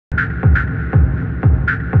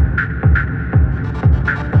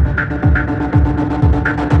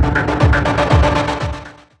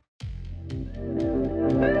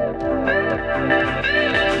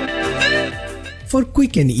For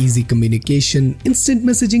quick and easy communication, instant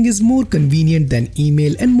messaging is more convenient than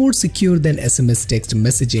email and more secure than SMS text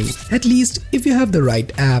messaging, at least if you have the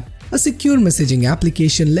right app. A secure messaging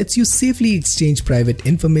application lets you safely exchange private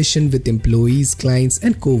information with employees, clients,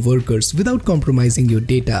 and co-workers without compromising your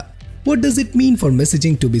data. What does it mean for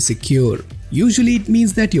messaging to be secure? Usually it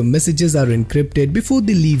means that your messages are encrypted before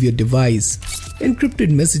they leave your device. Encrypted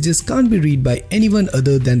messages can't be read by anyone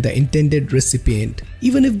other than the intended recipient,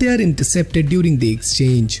 even if they are intercepted during the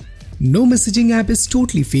exchange. No messaging app is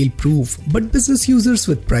totally fail-proof, but business users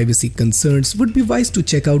with privacy concerns would be wise to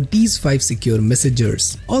check out these 5 secure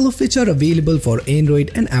messengers, all of which are available for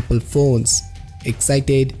Android and Apple phones.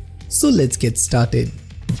 Excited? So let's get started.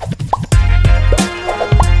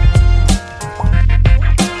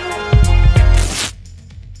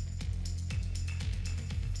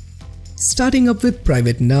 Starting up with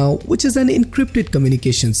Private Now, which is an encrypted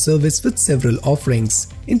communication service with several offerings,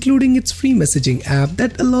 including its free messaging app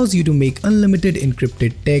that allows you to make unlimited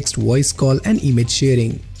encrypted text, voice call, and image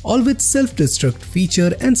sharing, all with self-destruct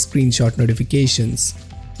feature and screenshot notifications.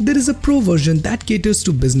 There is a pro version that caters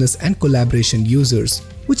to business and collaboration users,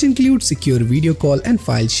 which includes secure video call and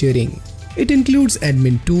file sharing. It includes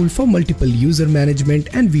admin tool for multiple user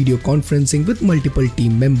management and video conferencing with multiple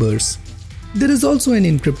team members. There is also an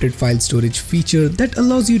encrypted file storage feature that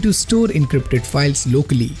allows you to store encrypted files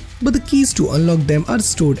locally, but the keys to unlock them are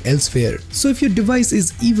stored elsewhere, so if your device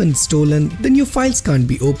is even stolen, then your files can't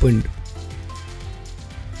be opened.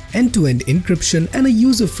 End-to-end encryption and a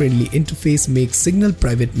user-friendly interface makes Signal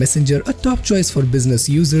Private Messenger a top choice for business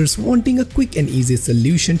users wanting a quick and easy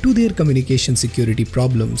solution to their communication security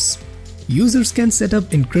problems. Users can set up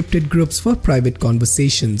encrypted groups for private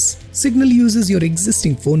conversations. Signal uses your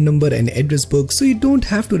existing phone number and address book, so you don't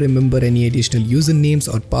have to remember any additional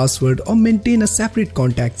usernames or password or maintain a separate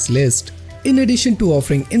contacts list. In addition to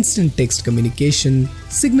offering instant text communication,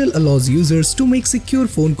 Signal allows users to make secure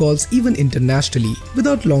phone calls even internationally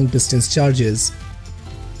without long-distance charges.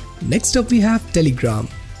 Next up we have Telegram.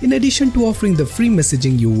 In addition to offering the free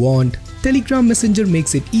messaging you want, Telegram Messenger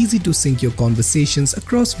makes it easy to sync your conversations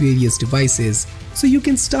across various devices, so you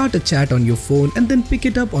can start a chat on your phone and then pick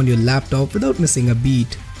it up on your laptop without missing a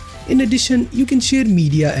beat. In addition, you can share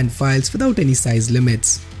media and files without any size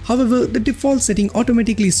limits. However, the default setting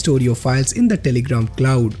automatically stores your files in the Telegram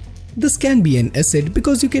cloud. This can be an asset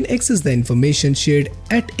because you can access the information shared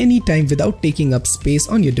at any time without taking up space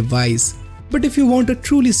on your device. But if you want a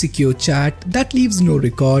truly secure chat that leaves no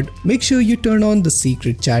record, make sure you turn on the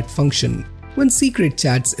secret chat function. When secret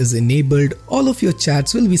chats is enabled, all of your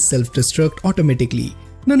chats will be self-destruct automatically.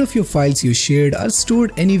 None of your files you shared are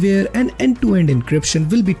stored anywhere and end-to-end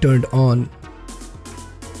encryption will be turned on.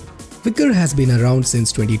 Wickr has been around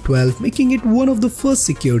since 2012, making it one of the first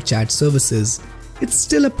secure chat services. It's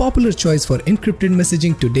still a popular choice for encrypted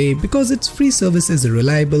messaging today because its free service is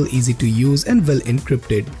reliable, easy to use, and well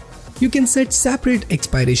encrypted. You can set separate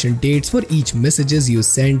expiration dates for each messages you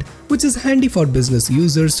send, which is handy for business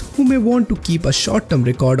users who may want to keep a short-term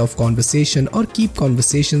record of conversation or keep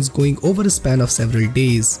conversations going over a span of several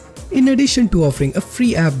days. In addition to offering a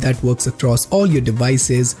free app that works across all your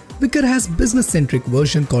devices, Wickr has business-centric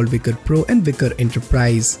version called Wickr Pro and Wickr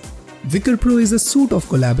Enterprise. Wickr Pro is a suite of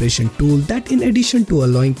collaboration tool that, in addition to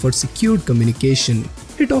allowing for secured communication,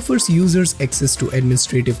 it offers users access to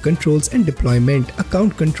administrative controls and deployment,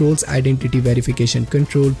 account controls, identity verification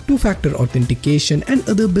control, two-factor authentication, and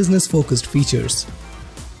other business-focused features.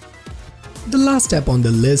 The last app on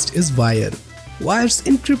the list is Wire. Wire's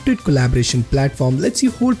encrypted collaboration platform lets you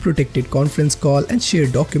hold protected conference call and share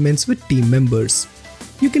documents with team members.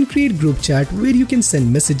 You can create group chat where you can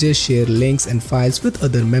send messages, share links and files with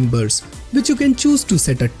other members, which you can choose to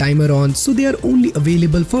set a timer on so they are only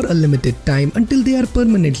available for a limited time until they are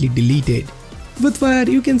permanently deleted. With Wire,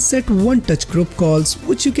 you can set one-touch group calls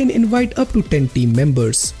which you can invite up to 10 team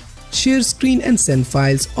members, share screen and send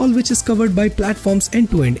files, all which is covered by platform's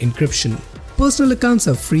end-to-end encryption. Personal accounts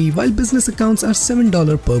are free while business accounts are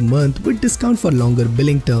 $7 per month with discount for longer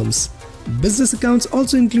billing terms. Business accounts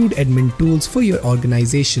also include admin tools for your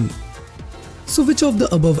organization. So which of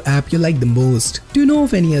the above app you like the most? Do you know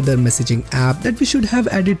of any other messaging app that we should have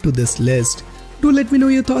added to this list? Do let me know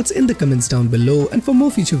your thoughts in the comments down below, and for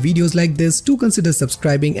more future videos like this, do consider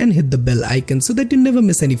subscribing and hit the bell icon so that you never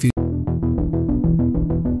miss any future.